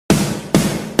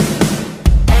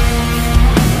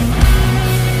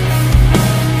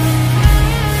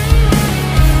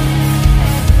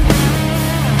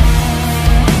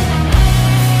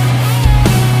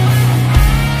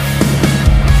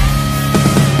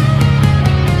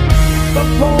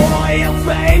Why I'm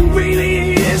fame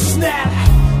really is that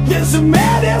there's a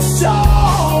matter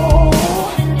soul.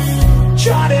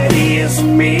 Tragedy is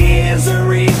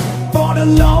misery for the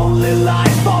lonely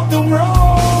life of the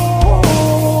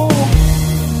road.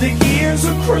 The years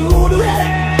are cruel to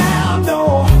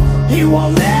handle, he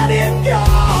won't let it go.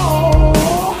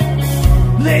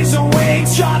 Lays awake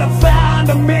trying to find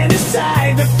a man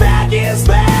inside. The fact is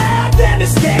bad, then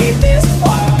escape this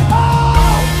world.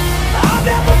 I'll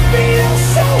never feel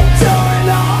so turned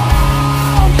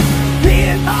on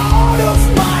in all of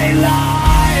my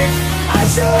life. I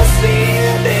should see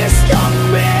this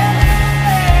coming.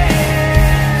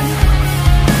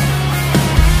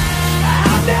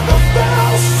 I've never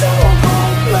felt so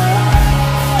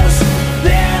hopeless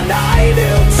than I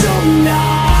do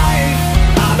tonight.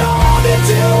 I don't want to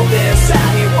do this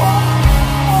anymore.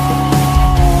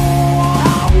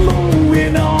 I'm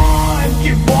moving on.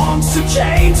 He wants to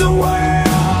change the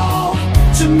world,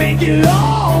 to make it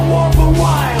all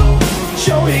worthwhile.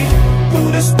 Showing,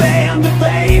 put a pen to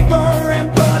paper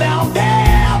and put out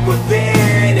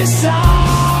everything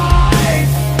inside.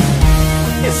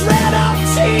 It's red up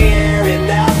tearing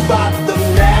up, but the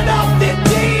man of the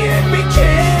deed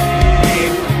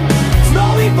became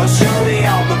slowly but surely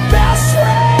all the best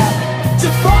friend to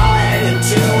fall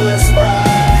into this world.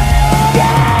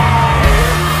 Yeah,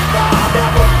 I've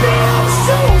never been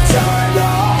so turned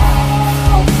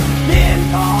on in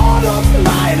all of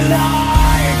my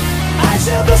life. I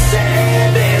should have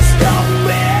seen this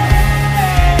coming.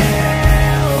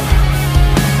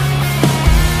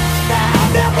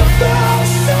 I've never felt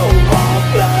so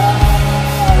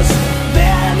hopeless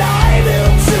than I do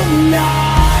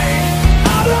tonight.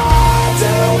 I don't want to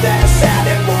do this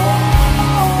anymore.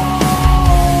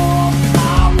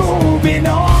 I'm moving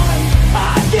on. I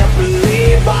can't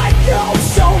believe I come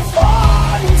so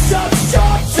far in such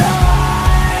short time.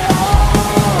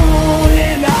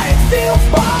 And I still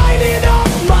fighting on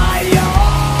my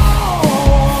own.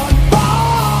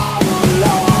 Far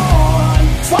alone.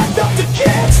 Swipe up to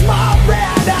catch my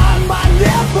red on my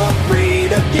never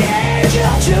breathe again.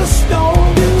 Just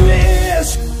don't do this.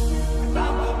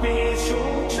 I'm a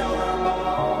visual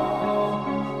child.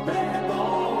 Bad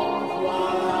boy,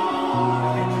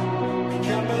 why?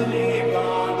 Can't believe I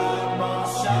let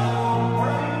myself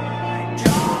break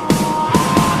down.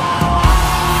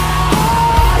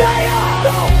 I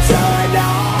don't turn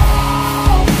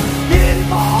on in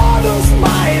all of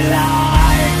my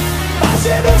life. I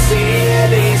should have seen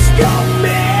this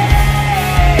coming.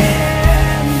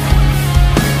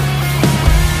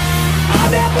 I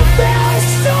never felt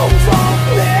so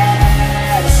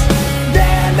hopeless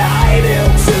than I do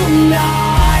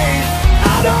tonight.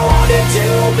 I don't want to do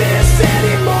this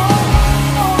anymore.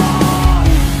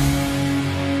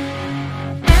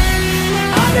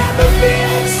 I never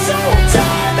been so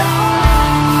tired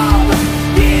of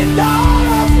in all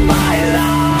of my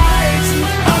life.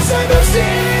 I should have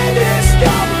seen this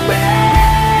coming.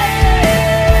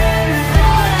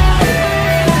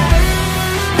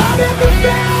 I never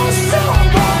felt so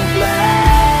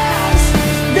hopeless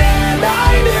than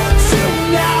I do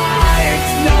tonight.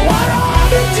 No, I don't want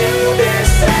to do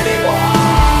this anymore.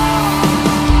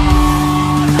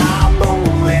 I'm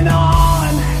moving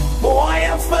on. Boy,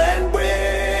 I'm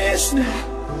vanquished.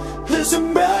 There's a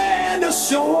man, a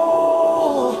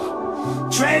soul,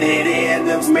 traded in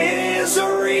the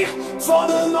misery for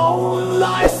the lonely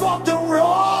life of the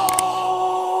road.